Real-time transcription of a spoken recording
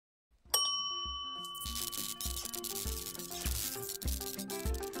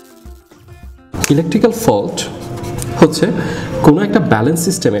Electrical fault হচ্ছে কোনো একটা ব্যালেন্স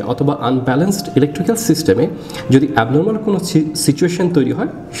সিস্টেমে অথবা আনব্যালেন্সড ইলেকট্রিক্যাল সিস্টেমে যদি অ্যাবনর্মাল কোনো সিচুয়েশন তৈরি হয়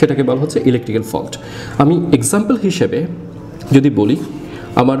সেটাকে বলা হচ্ছে ইলেকট্রিক্যাল ফল্ট। আমি এক্সাম্পল হিসেবে যদি বলি,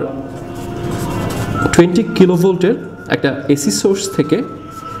 আমার 20 কিলোভোল্টের একটা এসি সোর্স থেকে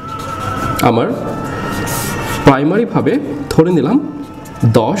আমার প্রাইমারিভাবে ধরে নিলাম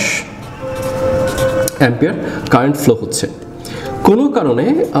 10 অ্যাম্পিয়ার কারেন্ট ফ্লো হচ্ছে। কোনো কারণে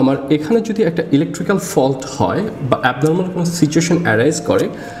আমার এখানে যদি একটা ইলেকট্রিক্যাল ফল্ট হয় বা অ্যাবনর্মাল কোনো সিচুয়েশন অ্যারাইজ করে,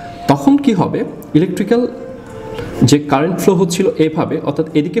 তখন কি হবে, ইলেকট্রিক্যাল যে কারেন্ট ফ্লো হচ্ছিল এভাবে, অর্থাৎ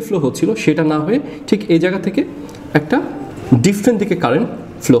এদিকে ফ্লো হচ্ছিল, সেটা না হয়ে ঠিক এই জায়গা থেকে একটা ডিফারেন্ট দিকে কারেন্ট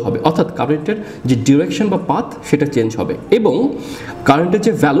ফ্লো হবে, অর্থাৎ কারেন্টের যে ডিরেকশন বা পাথ সেটা চেঞ্জ হবে এবং কারেন্টের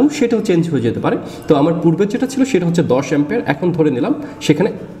যে ভ্যালু সেটাও চেঞ্জ হয়ে যেতে পারে। তো আমার পূর্বে যেটা ছিল সেটা হচ্ছে 10 অ্যাম্পিয়ার, এখন ধরে নিলাম সেখানে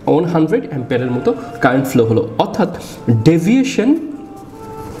 100 অ্যাম্পিয়ারের মতো কারেন্ট ফ্লো হলো, অর্থাৎ deviation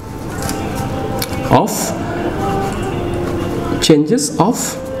of changes of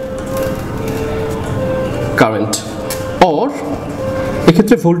current, or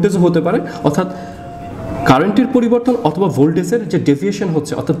এক্ষেত্রে ভোল্টেজও হতে পারে, অর্থাৎ কারেন্টের পরিবর্তন অথবা ভোল্টেজের যে ডেভিয়েশন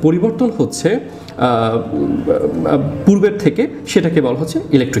হচ্ছে, অর্থাৎ পরিবর্তন হচ্ছে পূর্বের থেকে, সেটাকে বলা হচ্ছে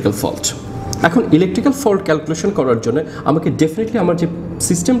ইলেকট্রিক্যাল ফল্ট। এখন ইলেকট্রিক্যাল ফল্ট ক্যালকুলেশন করার জন্য আমাকে ডেফিনেটলি আমার যে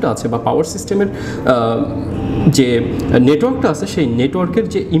সিস্টেমটা আছে বা পাওয়ার সিস্টেমের যে নেটওয়ার্কটা আছে, সেই নেটওয়ার্কের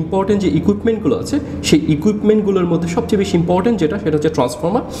যে ইম্পর্টেন্ট যে ইকুইপমেন্টগুলো আছে, সেই ইকুইপমেন্টগুলোর মধ্যে সবচেয়ে বেশি ইম্পর্টেন্ট যেটা, সেটা হচ্ছে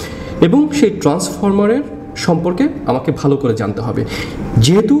ট্রান্সফর্মার, এবং সেই ট্রান্সফর্মারের সম্পর্কে আমাকে ভালো করে জানতে হবে।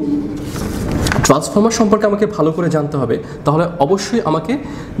 যেহেতু ট্রান্সফর্মার সম্পর্কে আমাকে ভালো করে জানতে হবে, তাহলে অবশ্যই আমাকে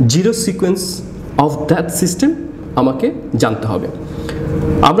zero sequence of that system আমাকে জানতে হবে।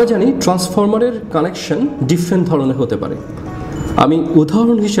 আমরা জানি ট্রান্সফর্মারের কানেকশন ডিফারেন্ট ধরনের হতে পারে। আমি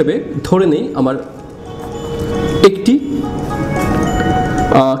উদাহরণ হিসেবে ধরে নেই, আমার একটি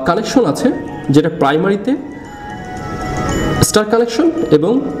কানেকশন আছে যেটা প্রাইমারিতে স্টার কানেকশন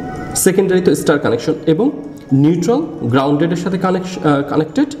এবং সেকেন্ডারিতে স্টার কানেকশন এবং নিউট্রাল গ্রাউন্ডেডের সাথে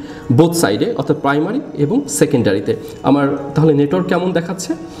কানেক্টেড বোথ সাইডে, অর্থাৎ প্রাইমারি এবং সেকেন্ডারিতে। আমার তাহলে নেটওয়ার্ক কেমন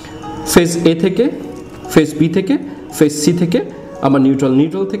দেখাচ্ছে, ফেজ এ থেকে, ফেজ বি থেকে, ফেজ সি থেকে আমার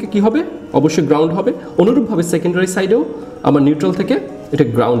নিউট্রাল থেকে কি হবে, অবশ্যই গ্রাউন্ড হবে। অনুরূপভাবে সেকেন্ডারি সাইডেও আমার নিউট্রাল থেকে এটা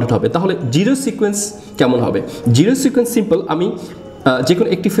গ্রাউন্ডেড হবে। তাহলে জিরো সিকোয়েন্স কেমন হবে? জিরো সিকোয়েন্স সিম্পল, আমি যে কোনো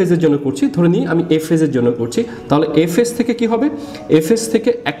একটি ফেজের জন্য করছি, ধরে নিই আমি এ ফেজের জন্য করছি, তাহলে এ ফেজ থেকে কি হবে, এ ফেজ থেকে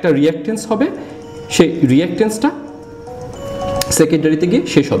একটা রিঅ্যাকটেন্স হবে, সেই রিঅ্যাকটেন্সটা সেকেন্ডারিতে গিয়ে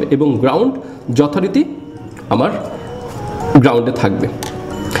শেষ হবে এবং গ্রাউন্ড যথারীতি আমার গ্রাউন্ডে থাকবে।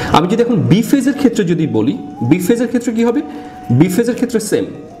 আমি যদি এখন বি ফেজের ক্ষেত্রে যদি বলি, বি ফেজের ক্ষেত্রে কি হবে, বি ফেজের ক্ষেত্রে সেম,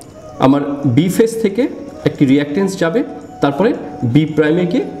 আমার বি ফেজ থেকে একটি রিঅ্যাকটেন্স যাবে, তারপরে বি প্রাইমে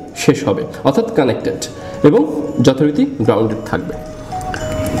গিয়ে শেষ হবে, অর্থাৎ কানেক্টেড এবং যথারীতি গ্রাউন্ডেড থাকবে।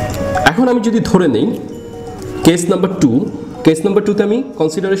 এখন আমি যদি ধরে নেই কেস নাম্বার 2, কেস নাম্বার 2তে আমি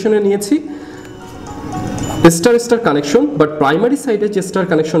কনসিডারেশনে নিয়েছি স্টার কানেকশন, বাট প্রাইমারি সাইডে যে স্টার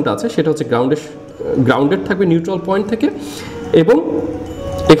কানেকশনটা আছে সেটা হচ্ছে গ্রাউন্ডেড থাকবে নিউট্রাল পয়েন্ট থেকে, এবং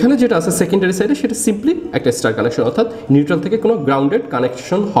এখানে যেটা আছে সেকেন্ডারি সাইডে সেটা সিম্পলি একটা স্টার কানেকশন, অর্থাৎ নিউট্রাল থেকে কোনো গ্রাউন্ডেড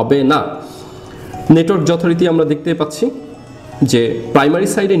কানেকশন হবে না। নেটওয়ার্ক যথারীতি আমরা দেখতে পাচ্ছি যে প্রাইমারি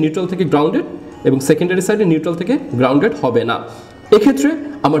সাইডে নিউট্রাল থেকে গ্রাউন্ডেড এবং সেকেন্ডারি সাইডে নিউট্রাল থেকে গ্রাউন্ডেড হবে না। এক্ষেত্রে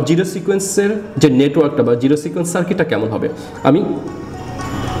আমার জিরো সিকোয়েন্সের যে নেটওয়ার্কটা বা জিরো সিকোয়েন্স সার্কিটটা কেমন হবে, আমি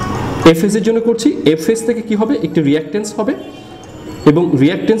এ ফেজের জন্য করছি, এ ফেজ থেকে কি হবে, একটি রিঅ্যাকটেন্স হবে এবং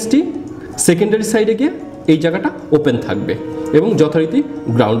রিঅ্যাকটেন্সটি সেকেন্ডারি সাইডে গিয়ে এই জায়গাটা ওপেন থাকবে এবং যথারীতি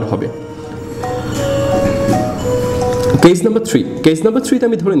গ্রাউন্ড হবে। কেস নাম্বার 3, কেস নাম্বার 3তে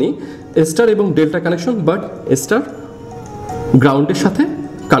আমি ধরে নিই স্টার এবং ডেল্টা কানেকশন, বাট স্টার গ্রাউন্ডের সাথে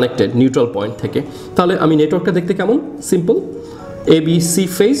কানেক্টেড নিউট্রাল পয়েন্ট থেকে। তাহলে আমি নেটওয়ার্কটা দেখতে কেমন, simple, A B C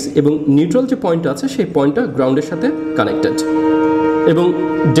phase এবং নিউট্রাল যে পয়েন্টটা আছে সেই পয়েন্টটা গ্রাউন্ডের সাথে কানেক্টেড, এবং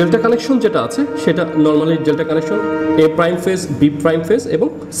ডেল্টা কানেকশন যেটা আছে সেটা নর্মালি ডেল্টা কানেকশন এ prime phase, B prime phase এবং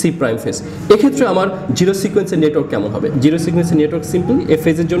সি প্রাইম ফেজ। এক্ষেত্রে আমার জিরো সিকোয়েন্সের নেটওয়ার্ক কেমন হবে? জিরো সিকোয়েন্সের নেটওয়ার্ক সিম্পলি এ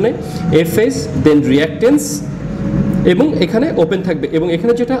ফেজের জন্য এ ফেজ, দেন রিঅ্যাকটেন্স এবং এখানে ওপেন থাকবে, এবং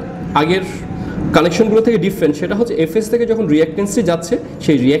এখানে যেটা আগের কানেকশনগুলো থেকে ডিফারেন্ট সেটা হচ্ছে এ ফেজ থেকে যখন রিঅ্যাকটেন্সটি যাচ্ছে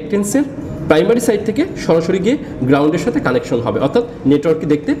সেই রিঅ্যাকটেন্সের প্রাইমারি সাইড থেকে সরাসরি গিয়ে গ্রাউন্ডের সাথে কানেকশন হবে, অর্থাৎ নেটওয়ার্ককে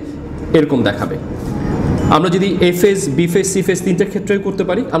দেখতে এরকম দেখাবে। আমরা যদি এ phase, B phase, C phase তিনটার ক্ষেত্রে করতে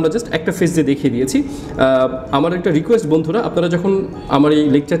পারি, আমরা জাস্ট একটা ফেজ দিয়ে দেখিয়ে দিয়েছি। আমার একটা রিকোয়েস্ট বন্ধুরা, আপনারা যখন আমার এই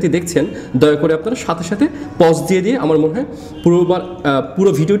লেকচারটি দেখছেন দয়া করে আপনারা সাথে সাথে পজ দিয়ে আমার মনে হয় পুরো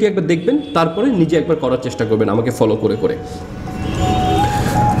ভিডিওটি একবার দেখবেন, তারপরে নিজে একবার করার চেষ্টা করবেন আমাকে ফলো করে করে।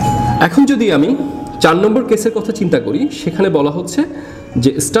 এখন যদি আমি 4 নম্বর কেসের কথা চিন্তা করি, সেখানে বলা হচ্ছে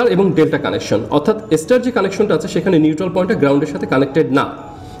যে স্টার এবং ডেল্টা কানেকশন, অর্থাৎ স্টার যে কানেকশনটা আছে সেখানে নিউট্রাল পয়েন্টটা গ্রাউন্ডের সাথে কানেক্টেড না,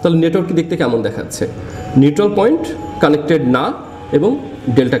 তাহলে নেটওয়ার্কটি দেখতে কেমন দেখাচ্ছে? নিউট্রাল পয়েন্ট কানেক্টেড না এবং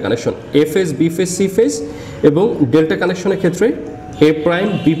ডেল্টা কানেকশন, এ phase, B phase, C phase এবং ডেল্টা কানেকশনের ক্ষেত্রে এ প্রাইম,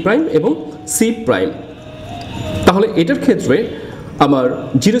 বি প্রাইম এবং সি প্রাইম। তাহলে এটার ক্ষেত্রে আমার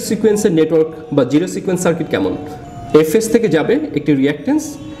জিরো সিকোয়েন্সের নেটওয়ার্ক বা জিরো সিকোয়েন্স সার্কিট কেমন? এ ফেজ থেকে যাবে একটি রিঅ্যাক্টেন্স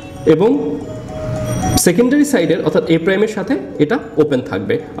এবং সেকেন্ডারি সাইডের অর্থাৎ এ প্রাইমের সাথে এটা ওপেন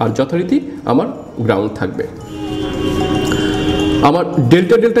থাকবে আর যথারীতি আমার গ্রাউন্ড থাকবে। আমার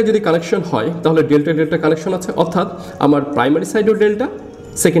ডেল্টা ডেল্টা যদি কানেকশন হয় তাহলে ডেল্টা ডেল্টা কানেকশন আছে, অর্থাৎ আমার প্রাইমারি সাইডও ডেল্টা,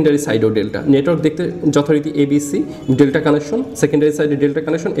 সেকেন্ডারি সাইডও ডেল্টা। নেটওয়ার্ক দেখতে যথারীতি এবিসি, ডেল্টা কানেকশন, সেকেন্ডারি সাইডে ডেল্টা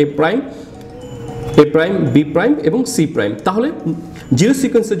কানেকশন, এ প্রাইম, বি প্রাইম এবং সি প্রাইম। তাহলে জিরো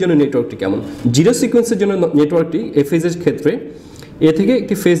সিকোয়েন্সের জন্য নেটওয়ার্কটি কেমন? জিরো সিকোয়েন্সের জন্য নেটওয়ার্কটি এ ফেজের ক্ষেত্রে এ থেকে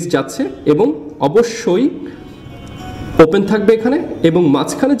একটি ফেজ যাচ্ছে এবং অবশ্যই ওপেন থাকবে এখানে এবং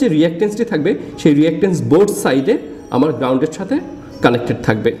মাঝখানে যে রিঅ্যাক্টেন্সটি থাকবে সেই রিঅ্যাক্টেন্স বোথ সাইডে আমার গ্রাউন্ডের সাথে কানেক্টেড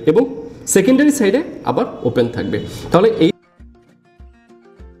থাকবে এবং সেকেন্ডারি সাইডে আবার ওপেন থাকবে। তাহলে এই